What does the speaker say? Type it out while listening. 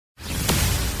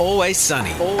Always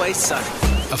Sunny. Always Sunny.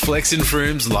 A Flex and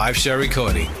Frooms live show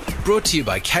recording. Brought to you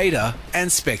by Cater and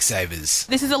Specsavers.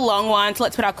 This is a long one, so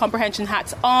let's put our comprehension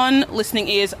hats on, listening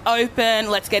ears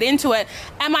open, let's get into it.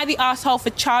 Am I the asshole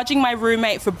for charging my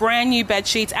roommate for brand new bed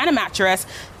sheets and a mattress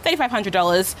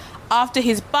 $3,500 after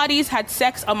his buddies had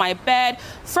sex on my bed?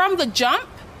 From the jump,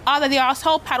 are they the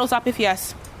asshole? Paddles up if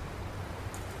yes.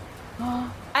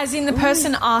 As in the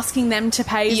person asking them to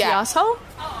pay is the asshole?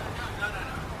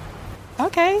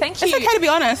 Okay. Thank you. It's okay to be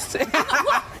honest.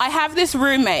 I have this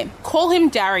roommate. Call him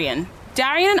Darian.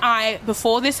 Darian and I,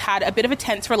 before this, had a bit of a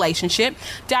tense relationship.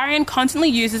 Darian constantly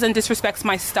uses and disrespects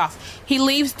my stuff. He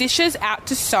leaves dishes out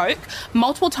to soak,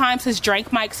 multiple times has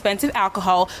drank my expensive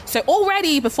alcohol. So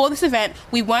already, before this event,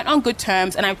 we weren't on good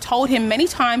terms, and I've told him many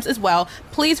times as well,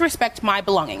 please respect my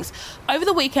belongings. Over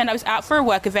the weekend, I was out for a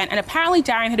work event, and apparently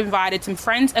Darian had invited some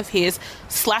friends of his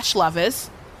 /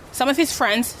 lovers, some of his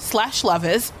friends /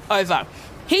 lovers, over.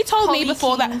 He told me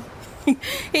before that...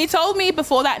 He told me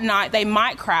before that night they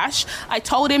might crash. I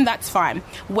told him that's fine.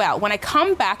 Well, when I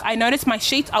come back, I notice my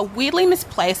sheets are weirdly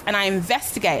misplaced and I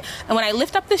investigate. And when I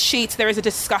lift up the sheets, there is a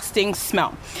disgusting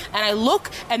smell. And I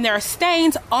look and there are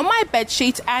stains on my bed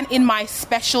sheets and in my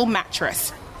special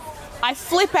mattress. I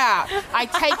flip out. I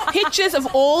take pictures of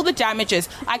all the damages.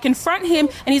 I confront him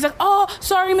and he's like, oh,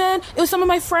 sorry, man. It was some of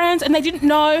my friends and they didn't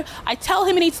know. I tell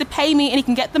him he needs to pay me and he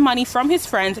can get the money from his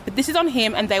friends, but this is on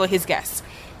him and they were his guests.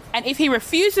 And if he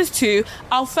refuses to,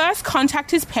 I'll first contact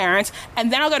his parents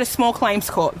and then I'll go to small claims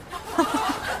court.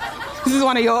 This is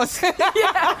one of yours.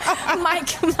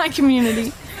 My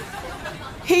community.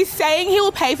 He's saying he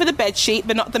will pay for the bed sheet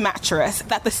but not the mattress,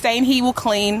 that he will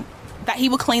clean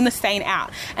the stain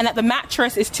out, and that the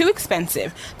mattress is too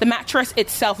expensive. The mattress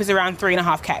itself is around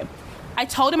 $3,500. I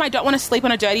told him I don't want to sleep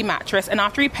on a dirty mattress, and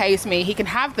after he pays me, he can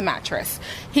have the mattress.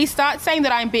 He starts saying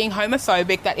that I'm being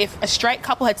homophobic, that if a straight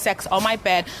couple had sex on my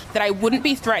bed, that I wouldn't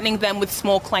be threatening them with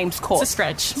small claims court. It's a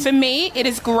stretch. For me, it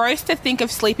is gross to think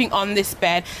of sleeping on this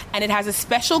bed, and it has a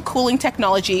special cooling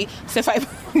technology, so if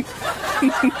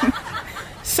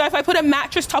I put a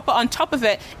mattress topper on top of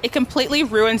it, it completely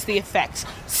ruins the effect.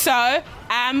 So,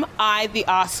 am I the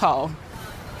asshole?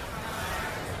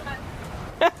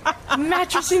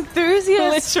 Mattress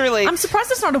enthusiast. Literally. I'm surprised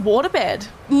it's not a waterbed.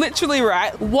 Literally,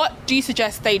 right. What do you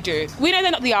suggest they do? We know they're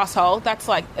not the asshole. That's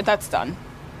done.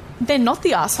 They're not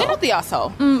the asshole. They're not the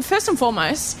asshole. First and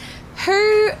foremost,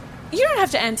 you don't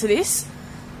have to answer this,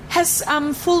 has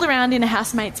fooled around in a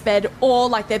housemate's bed or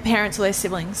like their parents or their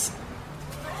siblings?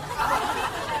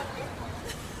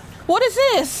 What is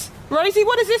this? Rosie,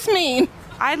 what does this mean?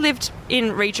 I lived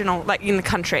in regional, like in the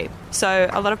country. So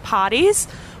a lot of parties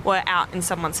were out in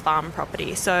someone's farm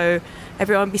property. So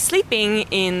everyone would be sleeping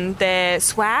in their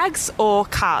swags or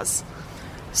cars.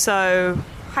 So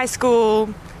high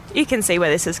school, you can see where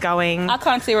this is going. I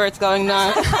can't see where it's going, no.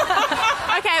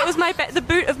 Okay, it was the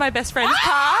boot of my best friend's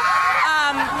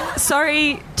car.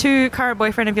 Sorry to current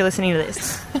boyfriend if you're listening to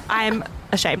this. I'm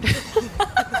ashamed.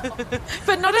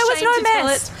 But not there was ashamed no to tell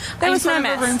mess. it There in was no front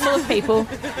of mess. a room full of people.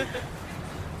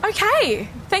 Okay.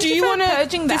 Thank you for want to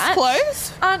purging that.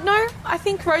 disclose? No, I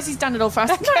think Rosie's done it all for us.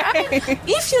 No, I mean,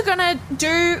 if you're going to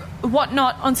do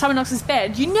whatnot on someone else's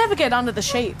bed, you never get under the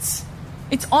sheets.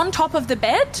 It's on top of the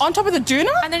bed. On top of the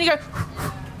doona? And then you go...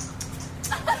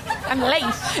 and leave.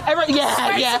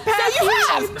 Yeah.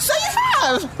 So you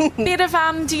have. Bit of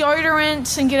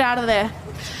deodorant and get out of there.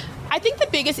 I think the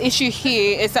biggest issue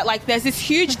here is that there's this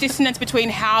huge dissonance between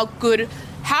how good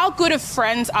of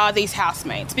friends are these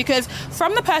housemates, because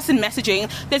from the person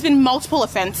messaging there's been multiple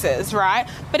offences, right?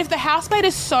 But if the housemate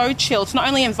is so chill to not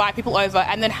only invite people over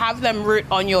and then have them root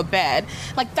on your bed,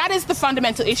 that is the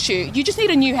fundamental issue. You just need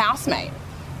a new housemate.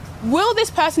 Will this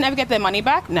person ever get their money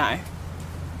back? No,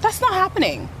 that's not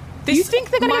happening. Do you think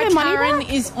they're going to get their money back? My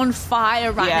Karen is on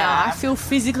fire right now. I feel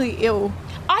physically ill.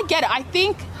 I get it.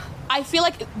 I feel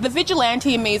like the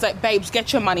vigilante in me is babes,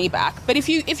 get your money back. But if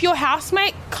your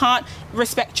housemate can't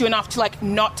respect you enough to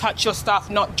not touch your stuff,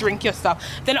 not drink your stuff,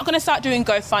 they're not going to start doing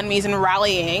GoFundMes and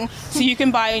rallying so you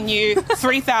can buy a new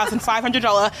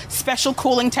 $3,500 special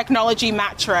cooling technology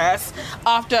mattress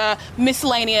after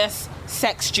miscellaneous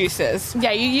sex juices.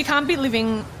 Yeah, you can't be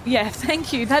living... Yeah,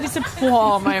 thank you. That is a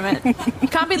poor moment. You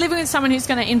can't be living with someone who's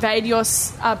going to invade your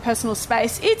personal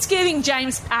space. It's giving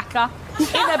James Packer in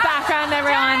the background,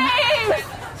 everyone.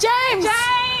 James!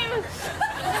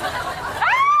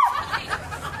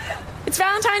 It's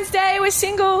Valentine's Day. We're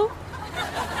single.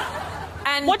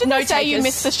 And what did no they say? takers. You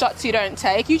miss the shots you don't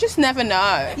take. You just never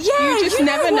know. Yeah, you just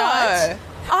never know.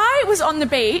 I was on the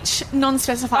beach,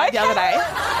 non-specified, the other day.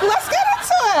 Let's get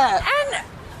into it. And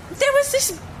there was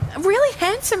this really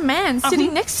handsome man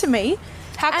sitting next to me,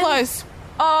 How close?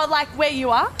 Oh, like where you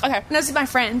are. Okay. And I was with my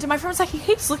friend, and my friend was like, he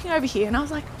keeps looking over here. And I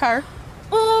was like, Her.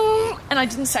 and I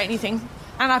didn't say anything.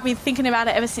 And I've been thinking about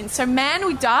it ever since. So man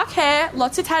with dark hair,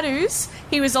 lots of tattoos.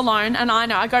 He was alone, and I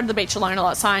know. I go to the beach alone a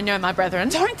lot, so I know my brethren.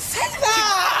 Don't say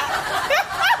that!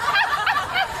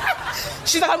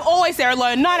 She's like, I'm always there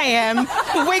alone, 9 a.m,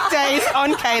 weekdays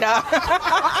on Cater.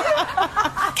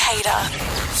 Cater.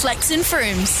 Flex and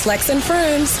Frooms. Flex and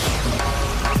Frooms.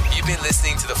 You've been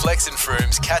listening to the Flex and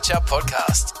Frooms Catch-Up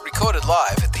Podcast, recorded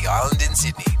live at the Island in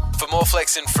Sydney. For more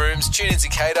Flex and Frooms, tune into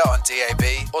Cater on DAB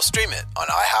or stream it on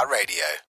iHeartRadio.